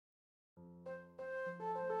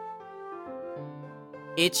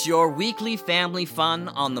It's your weekly family fun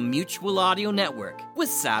on the Mutual Audio Network with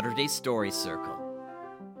Saturday Story Circle.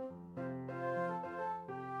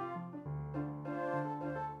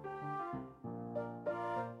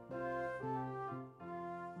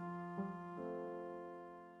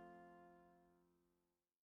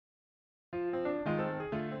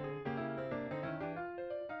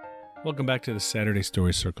 Welcome back to the Saturday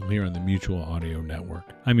Story Circle here on the Mutual Audio Network.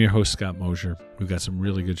 I'm your host, Scott Mosier. We've got some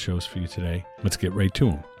really good shows for you today. Let's get right to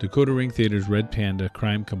them. Dakota Ring Theater's Red Panda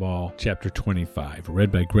Crime Cabal, Chapter 25,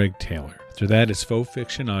 read by Greg Taylor. After that is Faux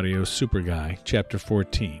Fiction Audio Super Guy, Chapter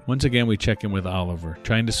 14. Once again, we check in with Oliver,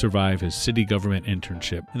 trying to survive his city government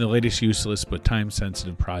internship and the latest useless but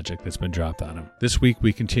time-sensitive project that's been dropped on him. This week,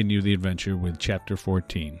 we continue the adventure with Chapter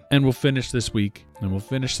 14. And we'll finish this week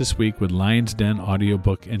with Lion's Den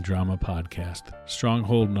audiobook and drama podcast,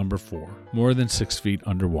 Stronghold number 4, More Than 6 Feet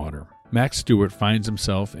Underwater. Max Stewart finds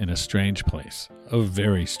himself in a strange place, a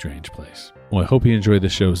very strange place. Well, I hope you enjoy the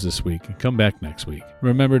shows this week and come back next week.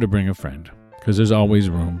 Remember to bring a friend, because there's always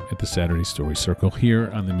room at the Saturday Story Circle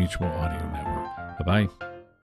here on the Mutual Audio Network. Bye-bye.